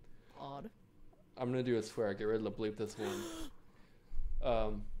little odd. I'm gonna do a swear. Get ready to bleep this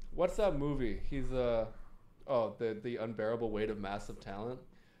one. What's that movie? He's the Unbearable Weight of Massive Talent.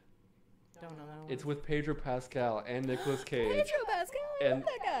 Don't know that one. It's with Pedro Pascal and Nicolas Cage. Pedro Pascal. I love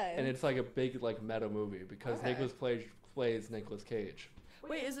that guy. And it's like a big like meta movie because Okay. Nicolas plays Nicolas Cage.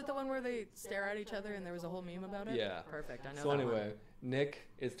 Wait, is it the one where they stare at each other and there was a whole meme about it? Yeah. Perfect. I know So that anyway, one. Nick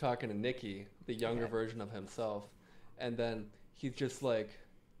is talking to Nikki, the younger Okay. version of himself, and then he's just like,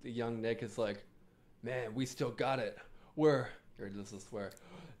 the young Nick is like, man, we still got it. We're here. This is swear,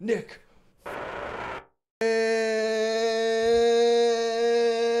 Nick.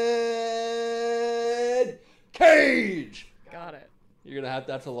 Cage. Got it. You're gonna have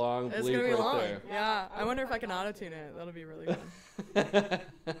that's a long It's bleep gonna be right long. there. Yeah. I wonder if I can auto-tune it. That'll be really fun.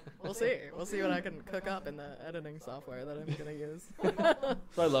 We'll see. We'll see what I can cook up in the editing software that I'm gonna use.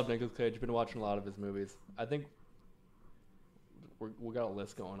 So I love Nicolas Cage. Been watching a lot of his movies. I think we got a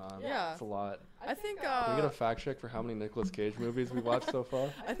list going on. Yeah. It's a lot. I think Can we get a fact check for how many Nicolas Cage movies we watched so far?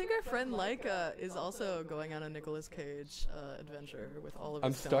 I think our friend Leica is also going on a Nicolas Cage adventure with all of his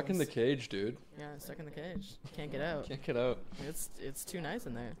I'm stuck in the films. cage, dude. Yeah, stuck in the cage. Can't get out. Can't get out. It's too nice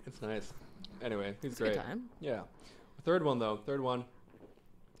in there. It's nice. Anyway, he's It's a great. good time. Yeah. Third one though. Third one.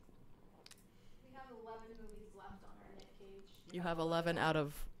 We have 11 movies left on our Nick Cage. You have 11 out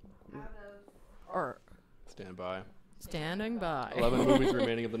of or Stand by. standing by. 11 movies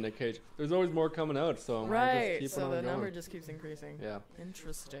remaining of the Nick Cage. There's always more coming out, so we'll Right. just keep So it on the going. number just keeps increasing. Yeah.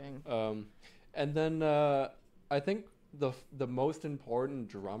 Interesting. And then I think the most important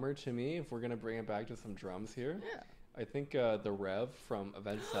drummer to me, if we're gonna bring it back to some drums here, Yeah. I think the Rev from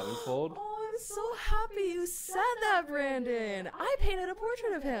Avenged Sevenfold. Oh, I'm so happy you said that, Brandon. I painted a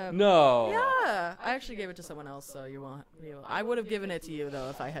portrait of him. No. Yeah. I actually gave it to someone else, so you won't. I would have given it to you though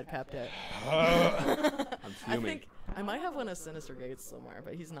if I had kept it. I'm I fuming. think I might have one of Sinister Gates somewhere,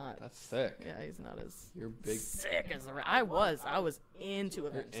 but he's not. That's sick. Yeah, he's not as You're big. sick as the I was into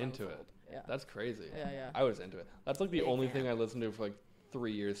it. You're into it. Yeah. That's crazy. Yeah. I was into it. That's like the Big only fan. thing I listened to for like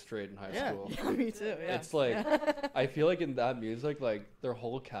 3 years straight in high Yeah. school. Yeah, me too. Yeah. It's like Yeah. I feel like in that music, like their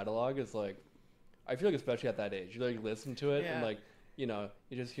whole catalog is like, I feel like especially at that age, you like listen to it and Yeah. like, you know,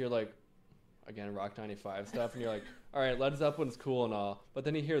 you just hear like, again, Rock 95 stuff, and you're like, all right, Led Zeppelin's cool and all, but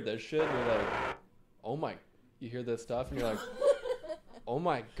then you hear this shit and you're like, oh my, you hear this stuff and you're like, oh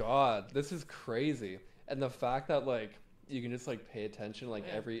my god, this is crazy. And the fact that like you can just like pay attention like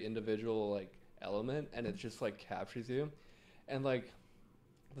Yeah. every individual like element and it just like captures you, and like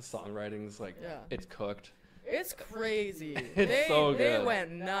the songwriting's like Yeah. it's cooked. It's crazy. It's so They good.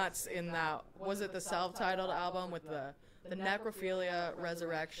 went nuts in that. Was it the self-titled album with the necrophilia,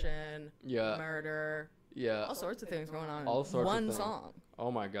 resurrection, Yeah. murder, Yeah. all sorts of things going on. All in sorts of one things. song. Oh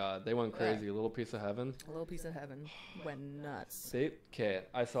my god, they went Yeah. crazy. A Little Piece of Heaven. A Little Piece of Heaven went nuts. Okay,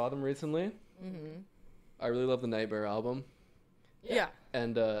 I saw them recently. Mm-hmm. I really love the Nightmare album, Yeah.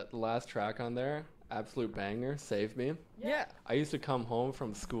 and the last track on there, absolute banger, Save Me. Yeah. I used to come home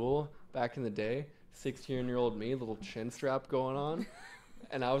from school back in the day, 16-year-old me, little chin strap going on,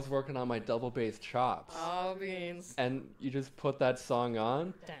 and I was working on my double bass chops. All beans. And you just put that song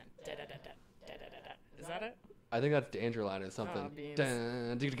on. Is that it? I think that's Dangerline or something. Oh, beans.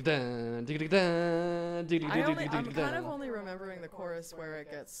 Dun, dig-dig-dun, dig-dig-dun, I'm dig-dig-dig-dig-dig-dig-dig-dig. kind of only remembering the chorus where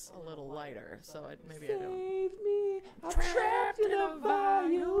it gets a little lighter, so maybe I don't. Save me, I'm trapped in a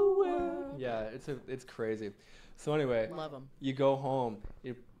vile world. Yeah, it's crazy. So anyway, Love them. you go home,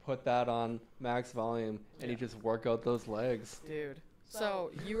 you put that on max volume, and you just work out those legs. Dude.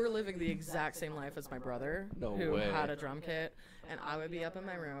 So you were living the exact same life as my brother, No who way. had a drum kit, and I would be up in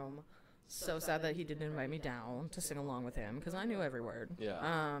my room, so sad that he didn't invite me down to sing along with him, because I knew every word.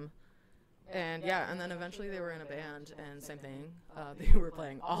 Yeah. And then eventually they were in a band, and same thing, they were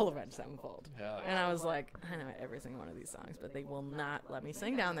playing all of Avenged Sevenfold. Yeah. And I was like, I know every single one of these songs, but they will not let me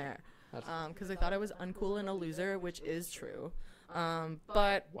sing down there, That's- because they thought I was uncool and a loser, which is true.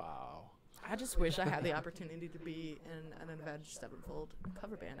 But Wow. I just wish I had the opportunity to be in an Avenged Sevenfold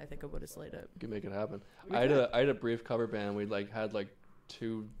cover band. I think I would have slayed it. You can make it happen. We I could. had a brief cover band. We had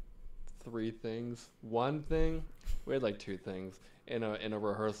 2, 3 things. One thing, we had 2 things in a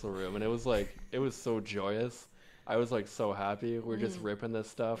rehearsal room, and it was so joyous. I was so happy. We're just ripping this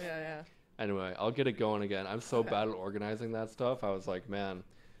stuff. Yeah. Anyway, I'll get it going again. I'm so Okay. bad at organizing that stuff. I was like, man,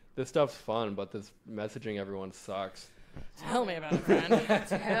 this stuff's fun, but this messaging everyone sucks. Tell me about it, friend.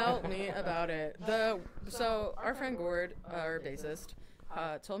 Tell me about it. So our friend Gord, our bassist,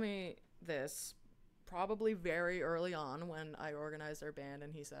 told me this probably very early on when I organized our band,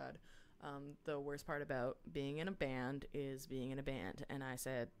 and he said, the worst part about being in a band is being in a band. And I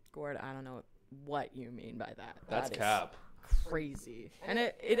said, Gord, I don't know what you mean by that. That's That is cap. crazy. And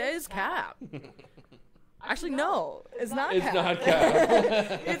it is cap. Actually, no, it's not It's cap. not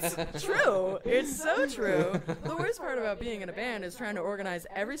cap. It's true. It's so true. The worst part about being in a band is trying to organize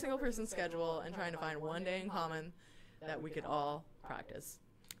every single person's schedule and trying to find one day in common that we could all practice.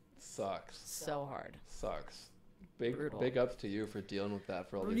 Sucks. So hard. Sucks. Brutal. Big ups to you for dealing with that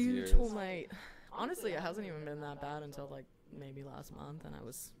for all these years. Brutal, mate. Honestly, it hasn't even been that bad until maybe last month, and I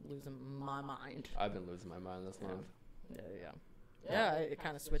was losing my mind. I've been losing my mind this month. Yeah, it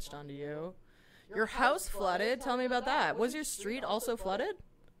kind of switched onto you. Your house flooded. Tell me about that. Was your street also flooded?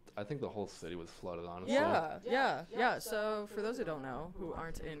 I think the whole city was flooded, honestly. Yeah. So for those who don't know, who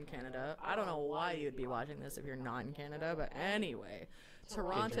aren't in Canada, I don't know why you'd be watching this if you're not in Canada, but anyway,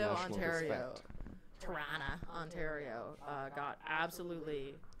 Toronto, International Ontario. respect. Toronto, Ontario, got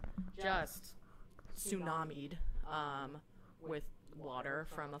absolutely just tsunamied with water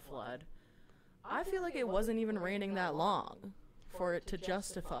from a flood. I feel like it wasn't even raining that long for it to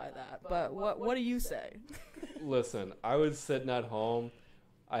justify that. But what do you say? Listen, I was sitting at home.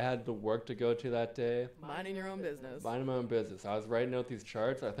 I had the work to go to that day. Minding your own business. Minding my own business. I was writing out these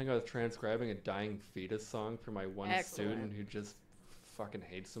charts. I think I was transcribing a dying fetus song for my one Excellent. student who just fucking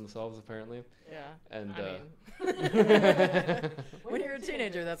hates themselves, apparently. Yeah. And I mean, when you're a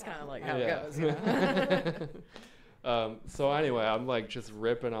teenager, that's kind of like how Yeah. it goes. You know? So anyway, I'm just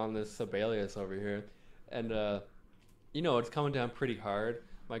ripping on this Sibelius over here. And, it's coming down pretty hard.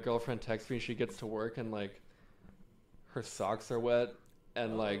 My girlfriend texts me, she gets to work and her socks are wet.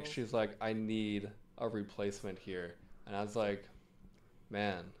 And she's like, I need a replacement here. And I was like,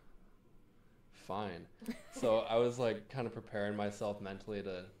 man, fine. So I was kind of preparing myself mentally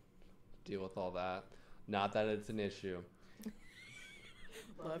to deal with all that. Not that it's an issue.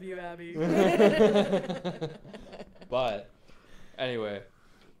 Love you, Abby. But anyway,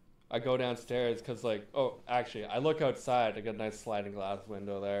 I go downstairs because actually I look outside. I got a nice sliding glass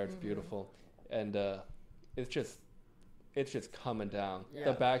window there. It's beautiful. And it's just coming down. Yeah.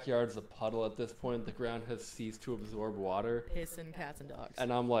 The backyard's a puddle at this point. The ground has ceased to absorb water. Pissing cats and dogs.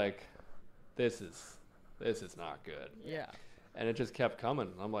 And I'm like, this is not good. Yeah. And it just kept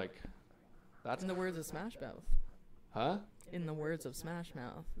coming. I'm like, that's In the words of Smash Mouth. huh? In the words of Smash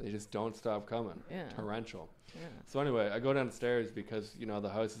Mouth. They just don't stop coming. Yeah. Torrential. Yeah. So anyway, I go downstairs because the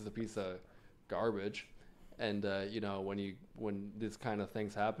house is a piece of garbage, and when this kind of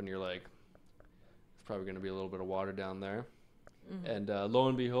things happen, you're like, it's probably going to be a little bit of water down there, and lo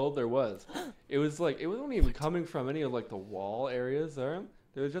and behold, there was. It was it wasn't even coming from any of the wall areas there.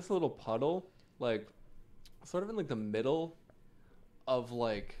 There was just a little puddle, sort of in the middle of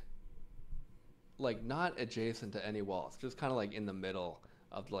not adjacent to any walls, just kind of in the middle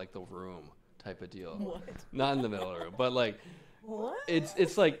of the room type of deal. What? Not in the middle of the room, but What? it's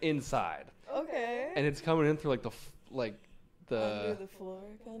inside, Okay. and it's coming in through Under the the floor,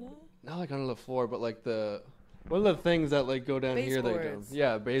 kind of? not under the floor, but one of the things that go down here. Baseboards.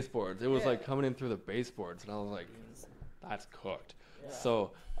 Yeah, baseboards. It was Yeah. coming in through the baseboards, and I was like, that's cooked. Yeah.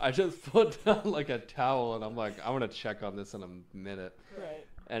 So I just put down a towel, and I'm like, I'm gonna check on this in a minute. Right.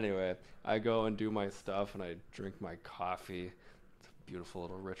 Anyway, I go and do my stuff, and I drink my coffee. It's a beautiful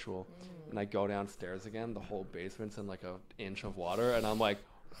little ritual. And I go downstairs again. The whole basement's in an inch of water, and I'm like,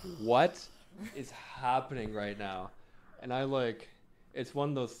 what is happening right now? And it's one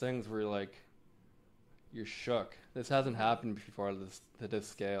of those things where you're shook. This hasn't happened before to this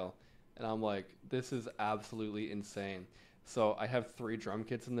scale. And I'm like, this is absolutely insane. So I have 3 drum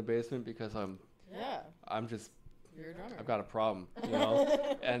kits in the basement because Yeah. You're a drummer. I've got a problem, you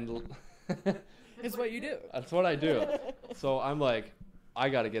know, and It's what you do. that's what I do. So I'm like, I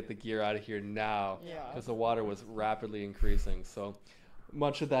got to get the gear out of here now Yeah. because the water was rapidly increasing. So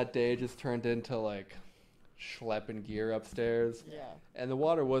much of that day just turned into like schlepping gear upstairs. Yeah. And the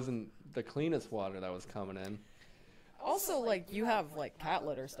water wasn't the cleanest water that was coming in. Also, like, you have, like, cat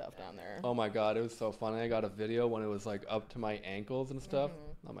litter stuff down there. Oh my God, it was so funny. I got a video when it was like up to my ankles and stuff.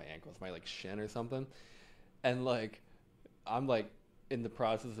 Not my ankles, my like shin or something. And like, I'm like in the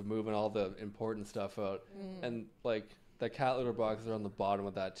process of moving all the important stuff out. And like the cat litter boxes are on the bottom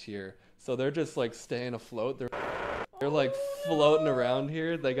of that tier. So they're just like staying afloat. They're like floating around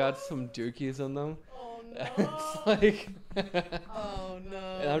here. They got some dookies in them. Oh, It's like, Oh, no.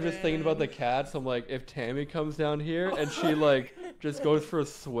 and I'm just thinking about the cats. I'm like, if Tammy comes down here and she like just goes for a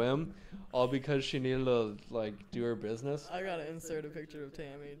swim, all because she needed to like do her business. I gotta insert a picture of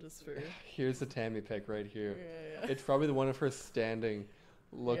Tammy just for. Here's the Tammy pic right here. Yeah. It's probably the one of her standing,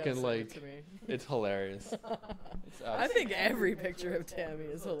 looking send it like to me. it's hilarious. It's I think every picture of Tammy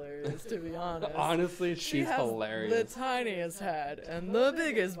is hilarious, to be honest. honestly, She she's has hilarious. the tiniest head and the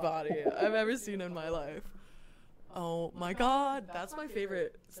biggest body I've ever seen in my life. Oh my God, that's my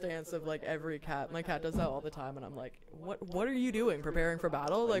favorite stance of like every cat. My cat does that all the time, and I'm like, what are you doing? Preparing for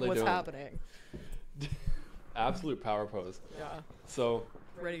battle? Like, they what's doing? happening? Absolute power pose. Yeah, So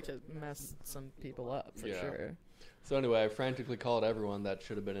ready to mess some people up for Yeah. sure. So anyway, I frantically called everyone that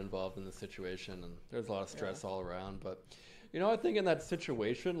should have been involved in the situation, and there's a lot of stress all around. But, you know, I think in that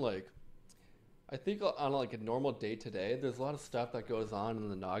situation, like, I think on like a normal day to day, there's a lot of stuff that goes on in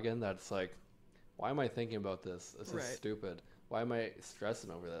the noggin that's like, why am I thinking about this? This Right. is stupid. Why am I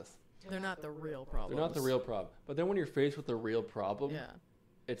stressing over this? They're not the real problem. They're not the real problem. But then when you're faced with the real problem, Yeah,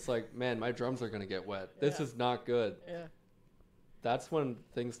 it's like, man, my drums are going to get wet. This Yeah. is not good. yeah. That's when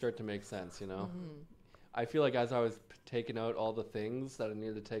things start to make sense, you know? Mhm. I feel like as I was taking out all the things that I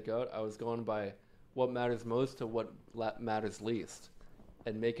needed to take out, I was going by what matters most to what matters least.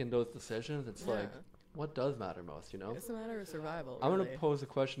 And making those decisions, it's like, Yeah. what does matter most, you know? It's a matter of survival. I'm going really. to pose a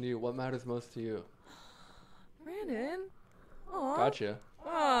question to you. What matters most to you? Brandon. Aw. Gotcha.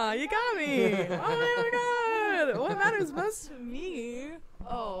 Aw, you got me. Oh my God. What matters most to me?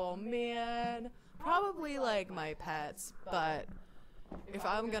 Oh man. Probably like my pets, but if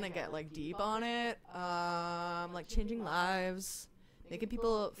I'm gonna get like deep on it, like changing lives, making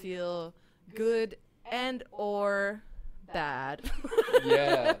people feel good and or bad.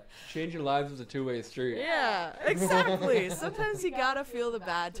 Yeah. Changing lives is a two-way street. Yeah, exactly. Sometimes you gotta feel the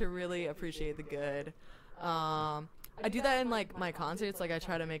bad to really appreciate the good. I do that in like my concerts. Like I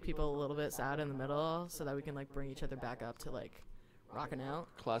try to make people a little bit sad in the middle so that we can like bring each other back up to like rocking out.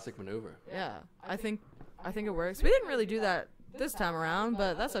 Classic maneuver. Yeah, I think it works. We didn't really do that this time around,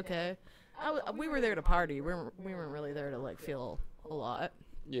 but that's okay. We were there to party. We weren't really there to like feel a lot.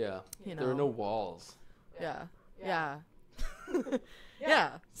 Yeah. You There are know. no walls. Yeah. Yeah.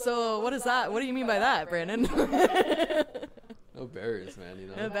 Yeah. So what is that? What do you mean by that, Brandon? No barriers, man, you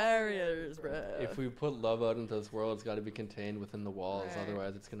No know? barriers, bro. If we put love out into this world, it's got to be contained within the walls. Right.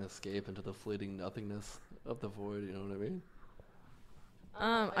 Otherwise, it's going to escape into the fleeting nothingness of the void. You know what I mean?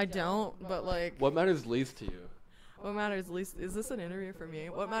 I don't, but like, What matters least to you? what matters least? Is this an interview for me?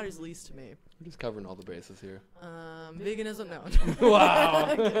 What matters least to me? We're just covering all the bases here. Veganism? No. Wow.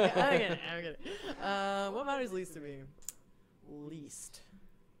 I'm kidding. What matters least to me? Least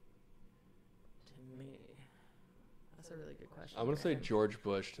to me. That's a really good question. I'm going to say Brandon. George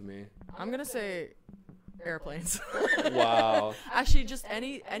Bush to me. I'm gonna say airplanes. Wow. Actually, just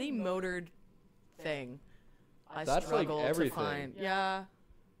any motored thing. I That's like struggle everything. to find. Yeah.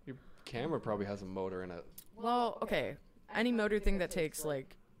 Your camera probably has a motor in it. Well, okay. Any motor thing that takes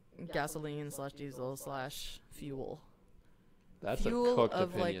like gasoline / diesel / fuel. That's Fuel a cooked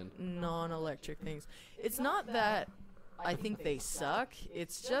of opinion. like non-electric things. It's not that I think they suck.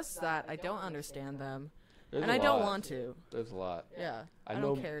 It's just that I don't understand them, There's and a I don't lot. want to. There's a lot. Yeah, I I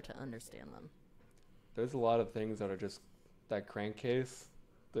know- don't care to understand them. There's a lot of things that are just that crankcase,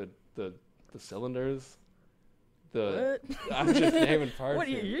 the cylinders, the. What? I'm just naming parts. What are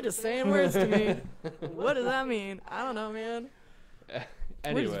you? here. You're just saying words to me. What does that mean? I don't know, man. We're just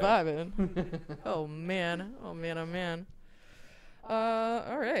Anyway. vibing. Oh man. Oh man. Oh man.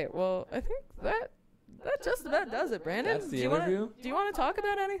 All right. Well, I think that just about does it, Brandon. That's the do you wanna- interview? do you want to talk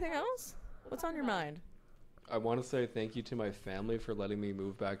about anything else? What's on your mind? I want to say thank you to my family for letting me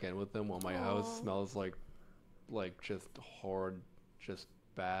move back in with them while my house Aw. smells like just horrid, just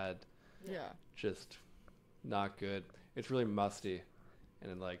bad, Yeah. just not good. It's really musty,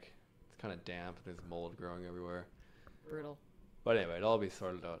 and it's kind of damp. There's mold growing everywhere. Brutal. But anyway, it'll all be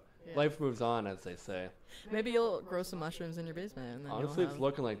sorted out. Yeah. Life moves on, as they say. Maybe you'll grow some mushrooms in your basement. And then Honestly, you'll it's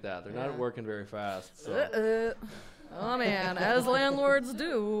looking like that. They're not Yeah. working very fast. So. Oh man, as landlords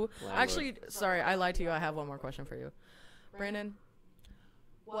do. Landlords. Actually, sorry, I lied to you. I have one more question for you. Brandon,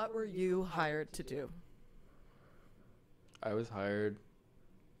 what were you hired to do? I was hired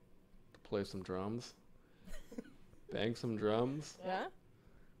to play some drums, bang some drums, Yeah?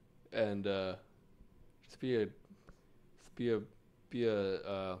 and just be a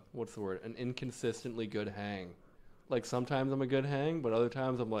what's the word? An inconsistently good hang. Like sometimes I'm a good hang, but other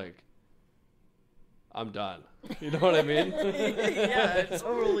times I'm like, I'm done. You know what I mean? Yeah, I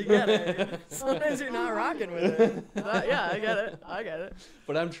totally get it. Sometimes you're not rocking with it. Yeah, I get it. I get it.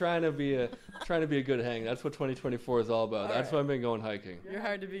 But I'm trying to be a good hang. That's what 2024 is all about. That's Alright. why I've been going hiking. You're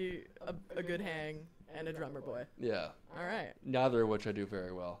hired to be a good hang and a drummer boy. Yeah. All right. Neither of which I do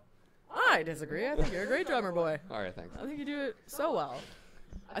very well. I disagree. I think you're a great drummer boy. All right, thanks. I think you do it so well.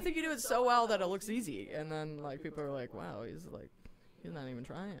 I think you do it so well that it looks easy, and then like people are like, "Wow, he's not even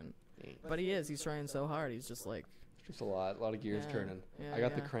trying," but he is. He's trying so hard. He's just like, It's just a lot of gears Yeah. turning. Yeah, I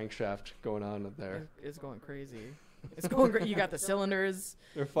got the yeah. crankshaft going on up there. it's going crazy. It's going great. You got the cylinders.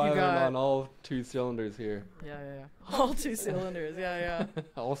 They're firing got- on all 2 cylinders here. Yeah. All 2 cylinders. Yeah.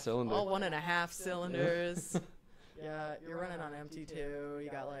 All cylinders. All 1.5 cylinders. Yeah, you're running on empty too. You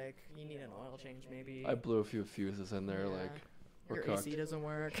got you need an oil change maybe. I blew a few fuses in there, Yeah. we're Your cooked. AC doesn't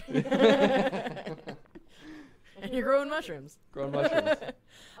work. And you're growing mushrooms. Growing mushrooms.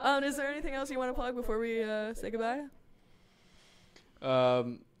 Is there anything else you want to plug before we say goodbye?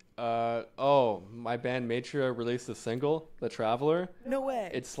 My band Matria released a single, The Traveler. No way.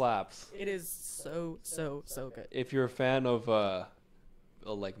 It slaps. It is so good. If you're a fan of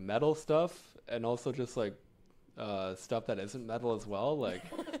metal stuff and also just stuff that isn't metal as well,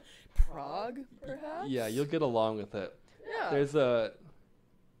 Prague, perhaps? yeah, you'll get along with it. Yeah. There's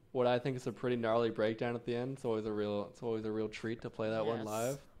what I think is a pretty gnarly breakdown at the end. It's always a real treat to play that one Yes.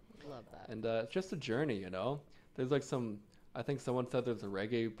 live. Love that. And it's just a journey, you know. There's I think someone said there's a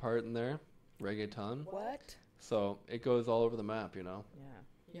reggae part in there, reggaeton. What? So it goes all over the map, you know. Yeah.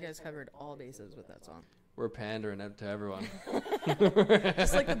 You guys covered all bases with that song. We're pandering it to everyone.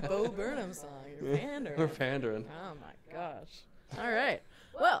 Just like the Bo Burnham song. You're pandering. We're pandering. Oh my gosh. All right.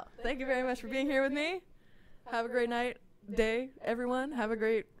 Well, thank you very much for being here with me. Have a great night, day, everyone. Have a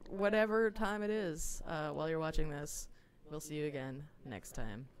great whatever time it is while you're watching this. We'll see you again next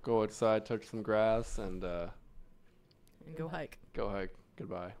time. Go outside, touch some grass, and And go hike. go hike.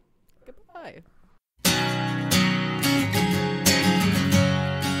 Goodbye. Goodbye.